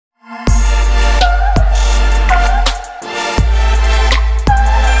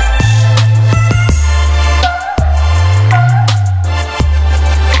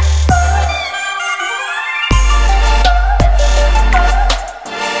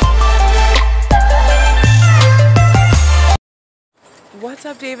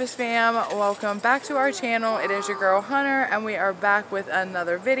What's up, Davis fam? Welcome back to our channel. It is your girl Hunter and we are back with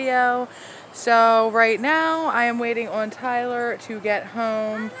another video. So right now I am waiting on Tyler to get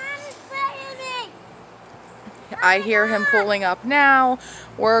home. I hear him pulling up now.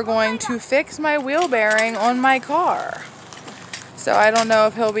 We're going to fix my wheel bearing on my car. So I don't know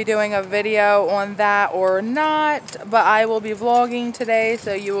if he'll be doing a video on that or not, but I will be vlogging today,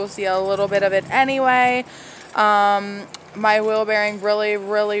 so you will see a little bit of it anyway. My wheel bearing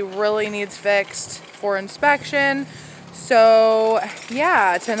really needs fixed for inspection. So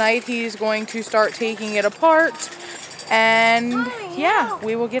yeah, tonight he's going to start taking it apart and yeah,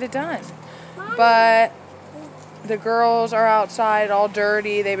 we will get it done. But the girls are outside all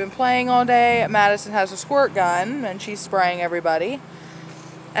dirty. They've been playing all day. Madison has a squirt gun and she's spraying everybody.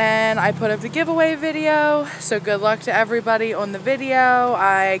 And I put up the giveaway video, so good luck to everybody on the video.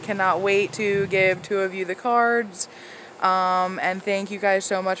 I cannot wait to give 2 of you the cards. And thank you guys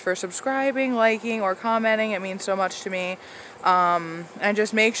so much for subscribing, liking, or commenting. It means so much to me. And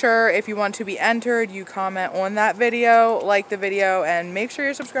just make sure if you want to be entered, you comment on that video, like the video, and make sure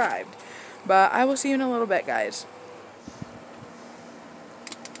you're subscribed. But I will see you in a little bit, guys.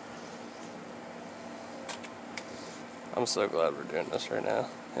 I'm so glad we're doing this right now.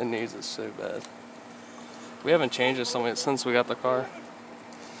 It needs it so bad. We haven't changed it since we got the car.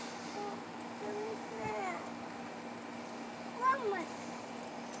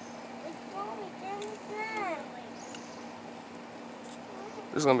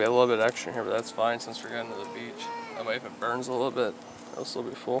 There's going to be a little bit extra here, but that's fine since we're going to the beach. That way if it burns a little bit, it'll still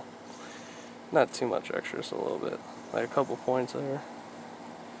be full. Not too much extra, just a little bit. Like a couple points there.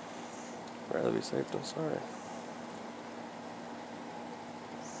 Rather be safe than sorry.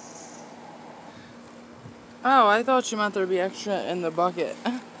 Oh, I thought you meant there'd be extra in the bucket.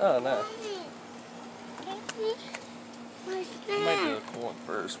 Oh, no. I might do the coolant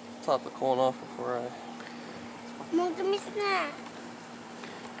first. Top the coolant off before I... Mom, give me a snack.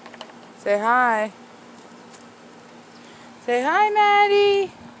 Say hi. Say hi,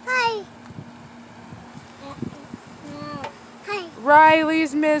 Maddie. Hi. Hi.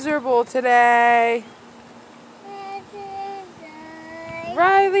 Riley's miserable today.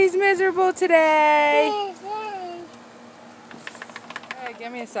 Riley's miserable today. Hey,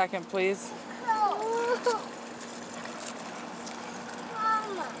 give me a second, please.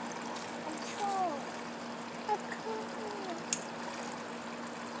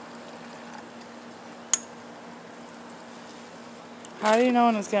 How do you know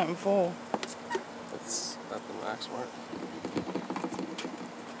when it's getting full? It's at the max mark.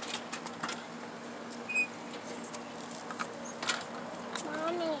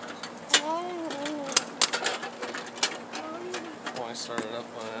 When I start it up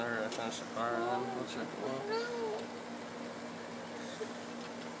whenever I finish the car, and then we'll check it out.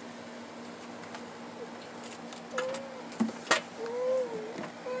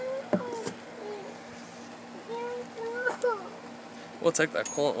 We'll take that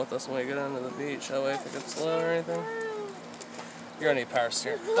coolant with us when we get down to the beach. That way if it gets low or anything. You're gonna need power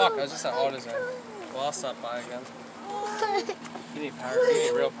steering. Fuck, I was just at AutoZone. Well, I'll stop by again. You need power, you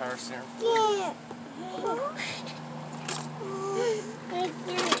need real power steering. Yeah.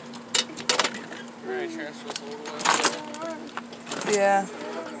 You ready to transfer this a little way? Yeah.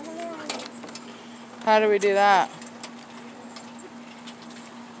 How do we do that?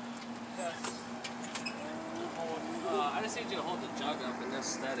 I just need you to hold the jug up and this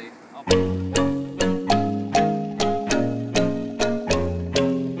steady.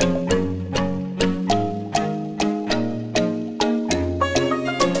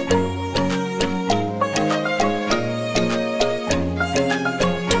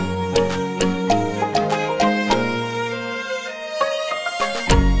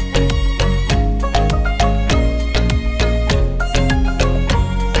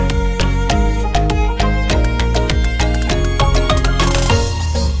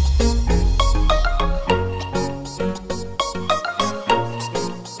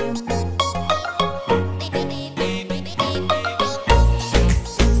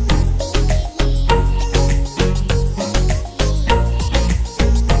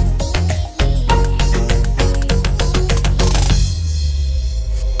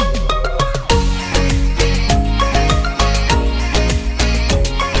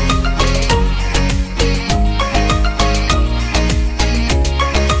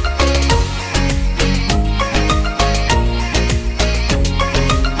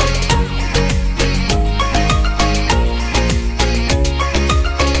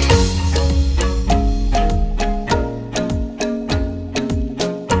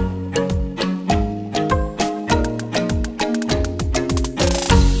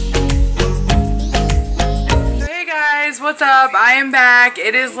 what's up? I am back.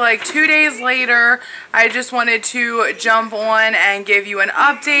 It is like 2 days later. I just wanted to jump on and give you an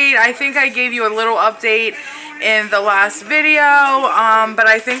update. I think I gave you a little update in the last video, but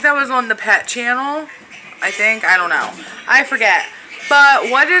I think that was on the pet channel. I don't know. I forget.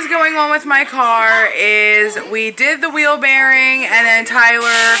 But what is going on with my car is we did the wheel bearing and then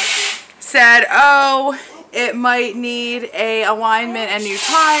Tyler said, oh, it might need a alignment and new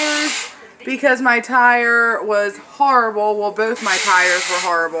tires because my tire was horrible. Well, both my tires were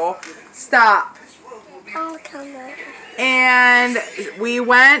horrible. Stop. I'll come over. And we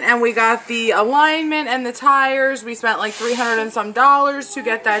went and we got the alignment and the tires. We spent like $300 and some to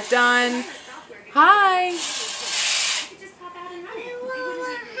get that done. Hi.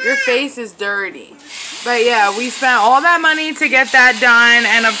 Your face is dirty. But yeah, we spent all that money to get that done.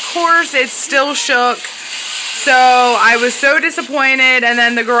 And of course, it still shook. So I was so disappointed, and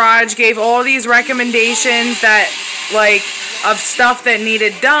then the garage gave all these recommendations that, like, of stuff that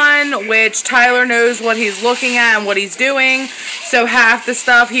needed done, which Tyler knows what he's looking at and what he's doing. So half the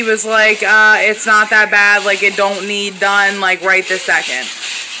stuff he was like, it's not that bad, like it don't need done like right this second.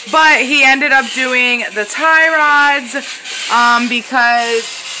 But he ended up doing the tie rods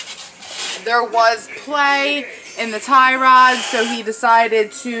because there was play in the tie rods, so he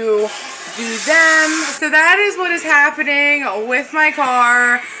decided to do them. So that is what is happening with my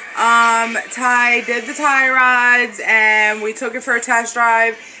car. Ty did the tie rods and we took it for a test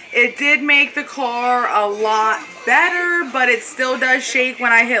drive. It did make the car a lot better, but it still does shake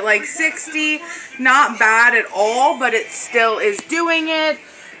when I hit like 60. Not bad at all, but it still is doing it.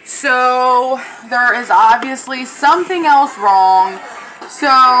 So there is obviously something else wrong.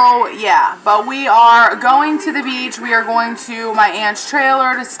 So yeah, but we are going to the beach. We are going to my aunt's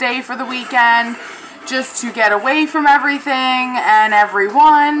trailer to stay for the weekend, just to get away from everything and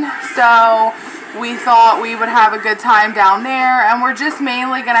everyone. So we thought we would have a good time down there, and we're just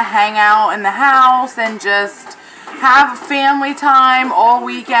mainly gonna hang out in the house and just have family time all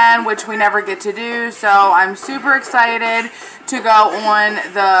weekend, which we never get to do. So I'm super excited to go on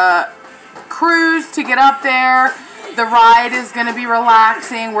the cruise, to get up there. The ride is going to be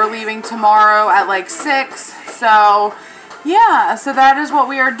relaxing. We're leaving tomorrow at like 6. So, yeah. So that is what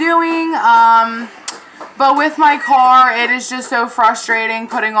we are doing. But with my car, it is just so frustrating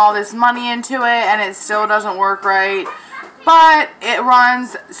putting all this money into it and it still doesn't work right. But it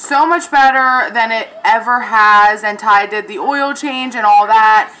runs so much better than it ever has. And Ty did the oil change and all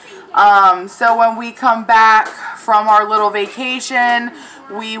that. So when we come back from our little vacation,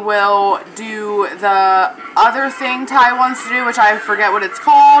 we will do the other thing Ty wants to do, which I forget what it's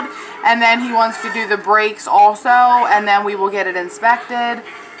called. And then he wants to do the brakes also, and then we will get it inspected.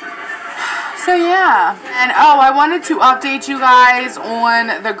 So yeah. And oh, I wanted to update you guys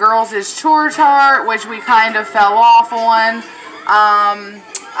on the girls' chore chart, which we kind of fell off on.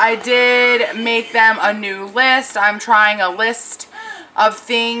 I did make them a new list. I'm trying a list of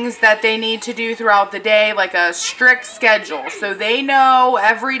things that they need to do throughout the day, like a strict schedule, so they know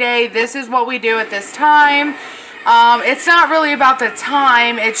every day this is what we do at this time. It's not really about the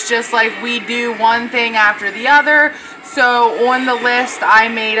time, it's just like we do one thing after the other. So on the list I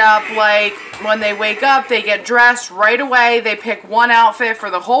made up, like when they wake up, they get dressed right away, they pick one outfit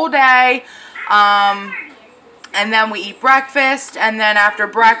for the whole day, and then we eat breakfast, and then after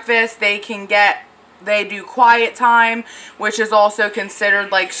breakfast they do quiet time, which is also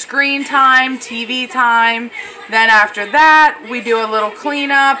considered like screen time, TV time. Then after that, we do a little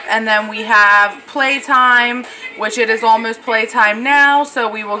cleanup, and then we have playtime, which it is almost playtime now, so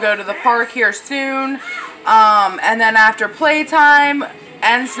we will go to the park here soon. And then after playtime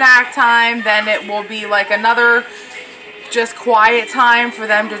and snack time, then it will be like another just quiet time for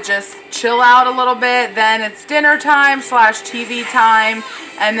them to just chill out a little bit. Then it's dinner time / TV time,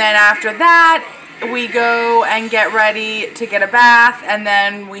 and then after that, we go and get ready to get a bath, and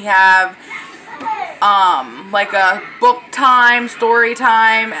then we have like a book time, story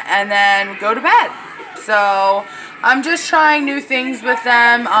time, and then go to bed. So I'm just trying new things with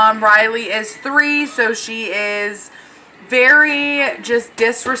them. Ryleigh is 3, so she is very just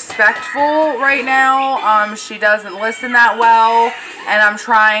disrespectful right now. She doesn't listen that well, and I'm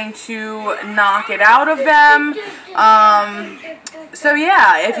trying to knock it out of them. So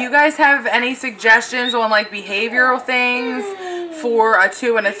yeah, if you guys have any suggestions on like behavioral things for a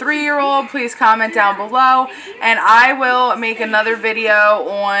 2- and a 3-year-old, please comment down below, and I will make another video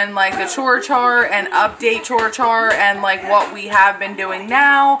on like the chore chart and update chore chart and like what we have been doing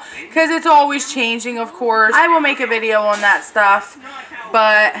now, because it's always changing, of course. I will make a video on that stuff.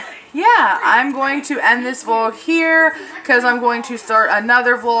 But yeah, I'm going to end this vlog here because I'm going to start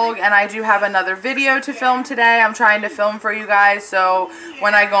another vlog, and I do have another video to film today. I'm trying to film for you guys, so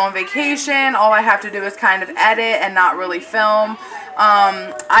when I go on vacation, all I have to do is kind of edit and not really film.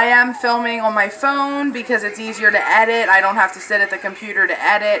 I am filming on my phone because it's easier to edit. I don't have to sit at the computer to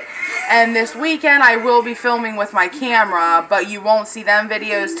edit. And this weekend I will be filming with my camera, but you won't see them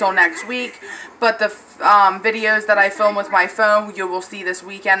videos till next week. But the videos that I film with my phone, you will see this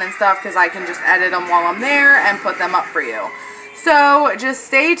weekend and stuff because I can just edit them while I'm there and put them up for you. So just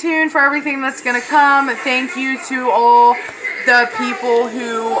stay tuned for everything that's going to come. Thank you to all the people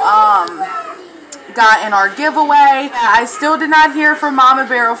who got in our giveaway. I still did not hear from Mama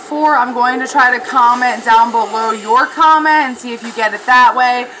Bear 4. I'm going to try to comment down below your comment and see if you get it that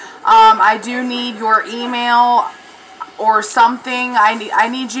way. I do need your email or something. I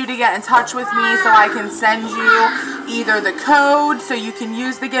need you to get in touch with me so I can send you either the code so you can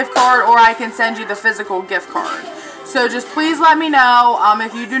use the gift card, or I can send you the physical gift card. So just please let me know.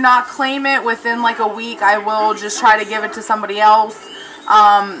 If you do not claim it within like a week, I will just try to give it to somebody else.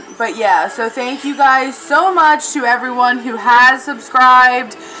 But yeah, so thank you guys so much to everyone who has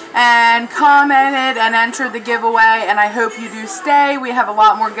subscribed and commented and entered the giveaway, and I hope you do stay. We have a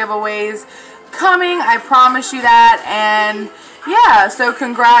lot more giveaways coming, I promise you that. And yeah, so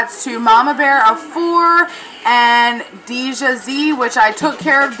congrats to Mama Bear of 4 and Deja Z, which I took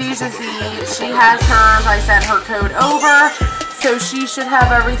care of Deja Z. She has hers. I sent her code over, so she should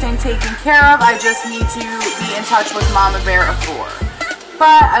have everything taken care of. I just need to be in touch with Mama Bear of 4.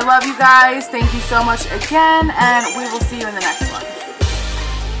 But I love you guys. Thank you so much again, and we will see you in the next one.